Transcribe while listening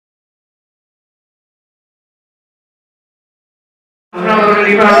55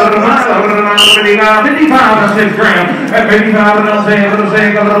 and 6 grams. At 55 and I'll say, I'm going to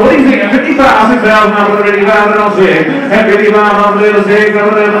say, I'm going to leave it. 55, 6,000, I'm going to 55 and I'll say. At 55, I'm going to say, I'm going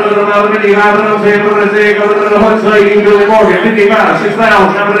to 55 and I'll say, I'm going to say, I'm going to what's like you Billy Morgan. 55,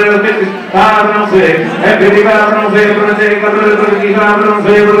 6,000, I'm going to 55 and I'll say. At 55 and I'll say, I'm going to say, I'm going to 55 and I'll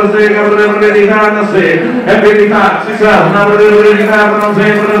say, I'm going to say, I'm going to 55 and I'll say. At 55, 6,000, I'm going to 55 and I'll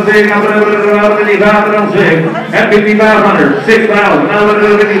say, I'm going to say, I'm going to 55 and I'll say. At 5,500, 6,000, I'm going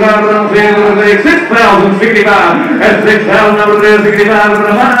to 55 and I'll say, 6,065. At 6,000, I'm going to 65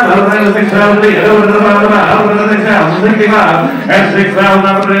 and I'll say, 6,000, over to the 6,065. At 6,000,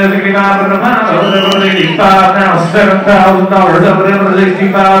 I'm going to 65 and I'll say, 85 now, $7,000 over to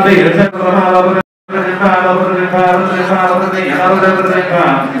 65 days. At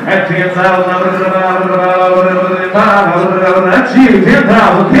 10,000, that's you,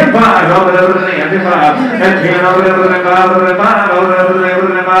 10,000, 10,500 over to the 55. At 10 over to the 5 over to 5 over to the 5 over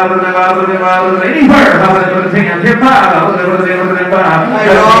to the 5 over to the 5 over to the 10,500 over to the 10, 10,500 over to the 5.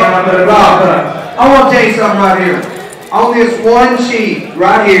 Hey, Rob, I want to tell you something right here. On this one sheet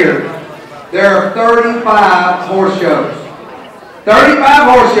right here, there are 35 horse shows. 35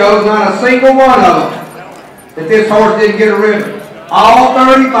 horse shows, not a single one of them that this horse didn't get a ribbon. All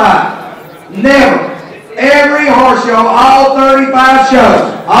 35. Never. Every horse show, all 35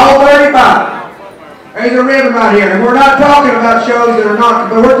 shows. All 35. There's a ribbon right here. And we're not talking about shows that are not,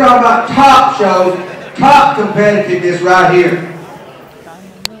 but we're talking about top shows, top competitiveness right here.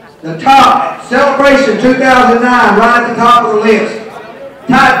 The top, Celebration 2009, right at the top of the list.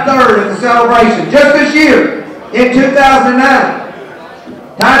 Tied third at the Celebration, just this year, in 2009.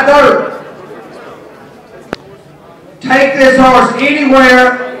 Tied third. Take this horse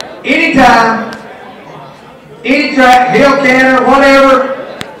anywhere, anytime, any track, hill canter, whatever,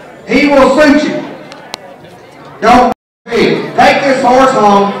 he will suit you. Don't take this horse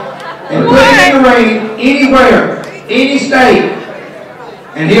home and put it in the ring anywhere, any state,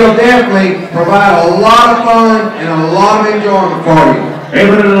 and he'll definitely provide a lot of fun and a lot of enjoyment for you.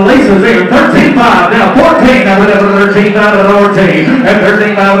 Able to the laces there, 13.5, now 14, now whatever, 13 out of the 14, and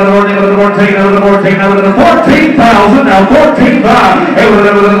 13 out of the 14, out of the 14, out of the 14, out of the 14,000, now 14.5, able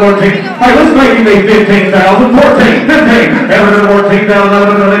to the 14, hey, let's make you make 15,000, 14, 15, able to the 14,000,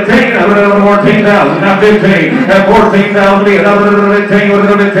 out of the 15, out of the 14,000, now 15, at 14,000, out of the 15, out of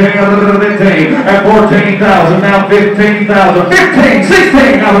the 15, out of the 15, at 14,000, now 15,000, 15,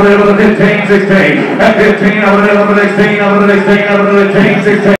 16, out of the 15, 16, at 15, out of the 16, out of the 16, out of the 16,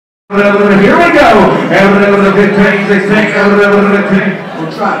 here we go. 15, 16, We'll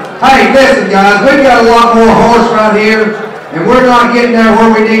try. Hey, listen, guys, we've got a lot more horse right here, and we're not getting there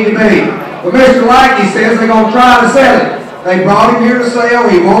where we need to be. But Mr. Lackey says they're going to try to sell it. They brought him here to sell.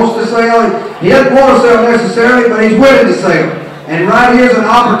 He wants to sell. He doesn't want to sell necessarily, but he's willing to sell. And right here's an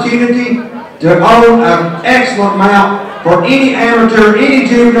opportunity to own an excellent mount for any amateur, any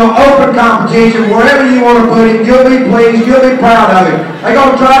juvenile, open competition, wherever you want to put him. You'll be pleased, you'll be proud of him. They're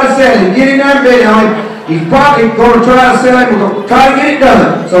going to try to sell him. Get in there and bid on him. He's probably going to try to sell him. We're going to try to get it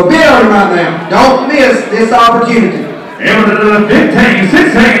done. So bid on him right now. Don't miss this opportunity. 15,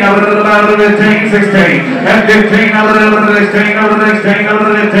 16, out of the 15, 16, at 15, out of the 16, out of the 16, out of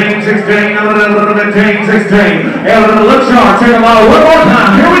the 15, 16, out of the 15, 16, out of the look sharp, check them out one more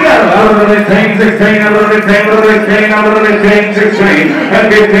time, here we go, out of the 15, 16, out of the 15, out of the 15, out of the 15, 16, at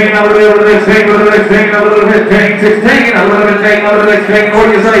 15, out of the 16, out of the 16, out of the 15, 16, out of the 15, out of the 16, what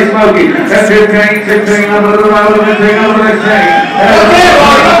do you say, Smokey? At 15, 16, out of the 15, out of the 16, out of the 16,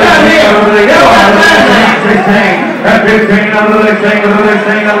 at 15, out of the 16, out of the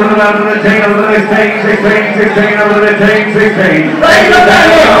 16, out of the 16, out of the 16, 16, 16, out of the 16, 16. Right here,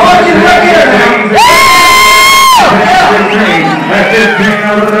 horses right here. 16, at 15,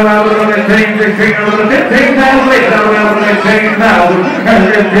 out of the 15, 16, out of the 15,000, out of the 16,000, at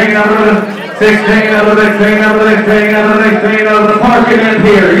 15, out of the 16, out of the 16, out of the 16, out of the 16, out of the parking in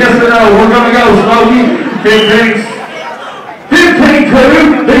here. Yes or no? We're going to go, Smokey. 15, 15,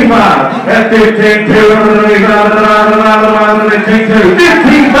 2, big 5. At 15, 2, over the 15, 2,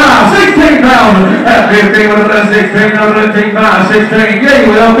 15, 5, 16,000. At 15, over the 16, over the 15, 5, 16. Yeah,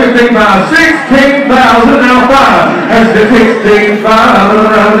 you will. 15, 5, 16,000, now 5. At 16, 5,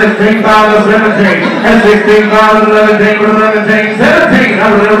 over the 16, 5, 17. At 16, 5, over the 17, over the 17, 17.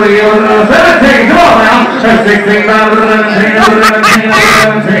 Over the 17. Come on now. At 16, 5, over the 17, over the 17, over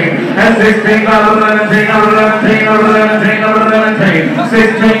the 17. At 16, 5, over the 17, over the 17, over the 17, over the 17.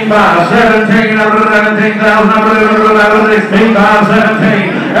 16 by 17 over 17,000 over 16 by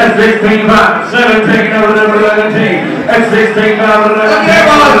 17. At 16 by 17 over 17. At 16 by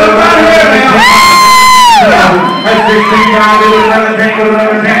 17. That's 65, over 17, over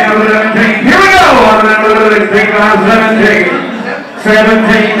 17, over 17. Here we go. 65, 17.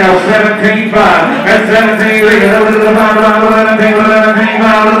 17, now 17, 5. That's 17, lead it over to the 5, over 17, over 17,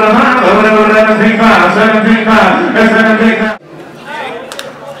 5, over to the 5, over 17, 5, 17, 5. That's 17, 5.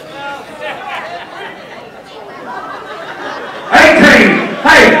 18,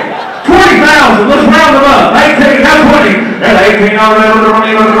 hey, 20,000, let's round them up. 18, now 20. That's 18, over to the 20,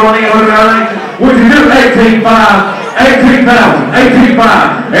 over to the 20, over to the 20. Would you do 18, 5? 18,000,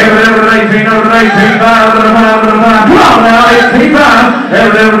 18,500, every 18, over 18,500, over the 5, over the 5, come on now,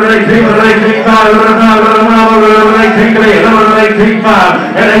 18,500, every 18, over 18,500, over the 5, over the 5, over the 18, come in, over the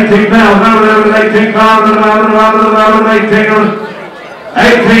 18,500, and 18,000, over the 18,500, over the 5, over the 5, over the 5, over the 18, over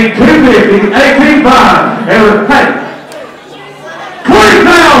 18,250, 18,500, every, hey,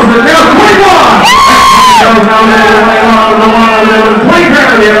 20,000, now 21! Goes now to the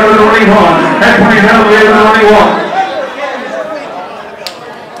 20,000, over the 21, that's 20,000, over the 21.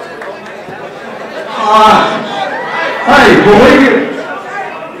 Hey, believe it.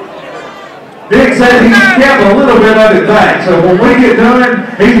 Dick said he's kept a little bit of it back, so when we get done,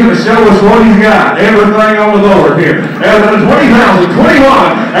 he's going to show us what he's got. Everything on the board here. There's the 20,000,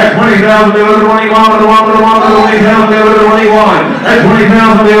 21. That's 20,000 over the 21, over the 1, over the 1, over the 20,000 over the 21. That's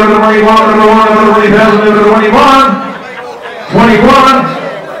 20,000 over the 21, over the 1, over the 20,000 over the 21.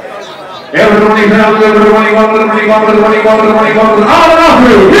 21. Over the 20,000 over the 21, over the 21, over the 21, over the 21, over the all and all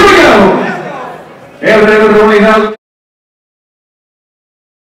through. Here we go. Over the 20,000.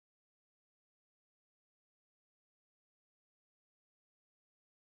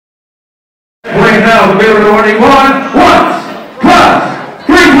 20,000 over the 21. Once, twice,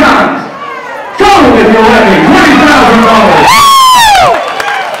 3 times. Total if you're ready.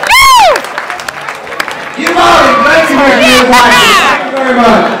 $20,000. You bought it. Thank you, Mr. Thank you very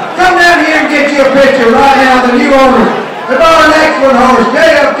much. Come down here and get you a picture right now, the new owner. The darn excellent horse,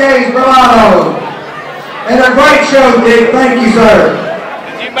 JFKs Bravado. And a great show, Dick. Thank you, sir.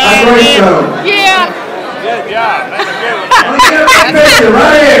 Did you A buy great it? show. Yeah. Good job. That's a good one. Let me get a picture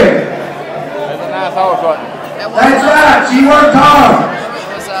right here. That's a nice horse, wasn't it? That's right. She worked hard.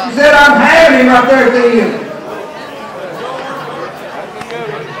 She said, I'm having him up there to you.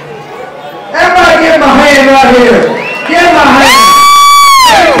 Everybody give him a hand right here.